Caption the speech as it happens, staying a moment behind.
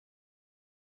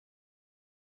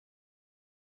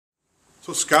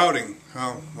So scouting,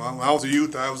 well, when I was a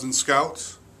youth, I was in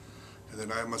scouts, and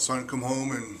then I had my son come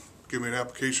home and give me an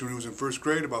application when he was in first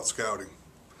grade about scouting.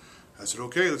 I said,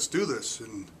 okay, let's do this.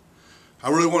 And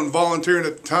I really wasn't volunteering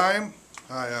at the time.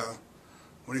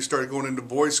 When he started going into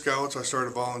Boy Scouts, I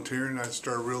started volunteering, and I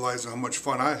started realizing how much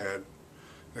fun I had.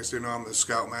 Next thing you know, I'm the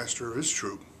scoutmaster of his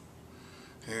troop.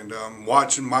 And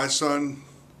watching my son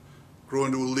grow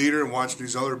into a leader and watching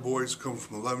these other boys come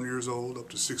from 11 years old up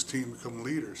to 16 become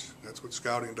leaders. That's what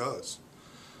scouting does,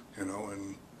 you know.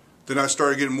 And then I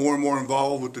started getting more and more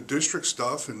involved with the district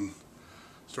stuff and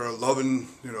started loving,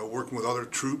 you know, working with other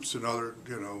troops and other,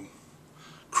 you know,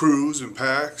 crews and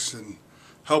packs and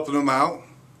helping them out.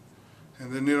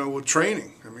 And then, you know, with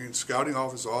training. I mean, scouting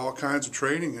offers all kinds of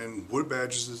training, and wood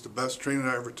badges is the best training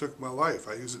I ever took in my life.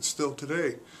 I use it still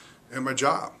today in my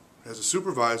job. As a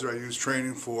supervisor, I use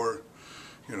training for,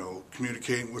 you know,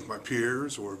 communicating with my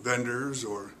peers or vendors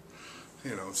or,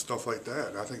 you know, stuff like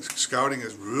that. I think scouting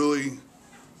is really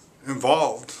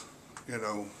involved, you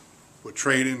know, with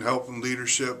training, helping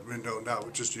leadership, you know, not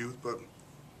with just youth, but,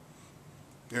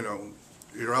 you know,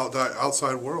 your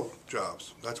outside world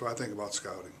jobs. That's what I think about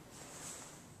scouting.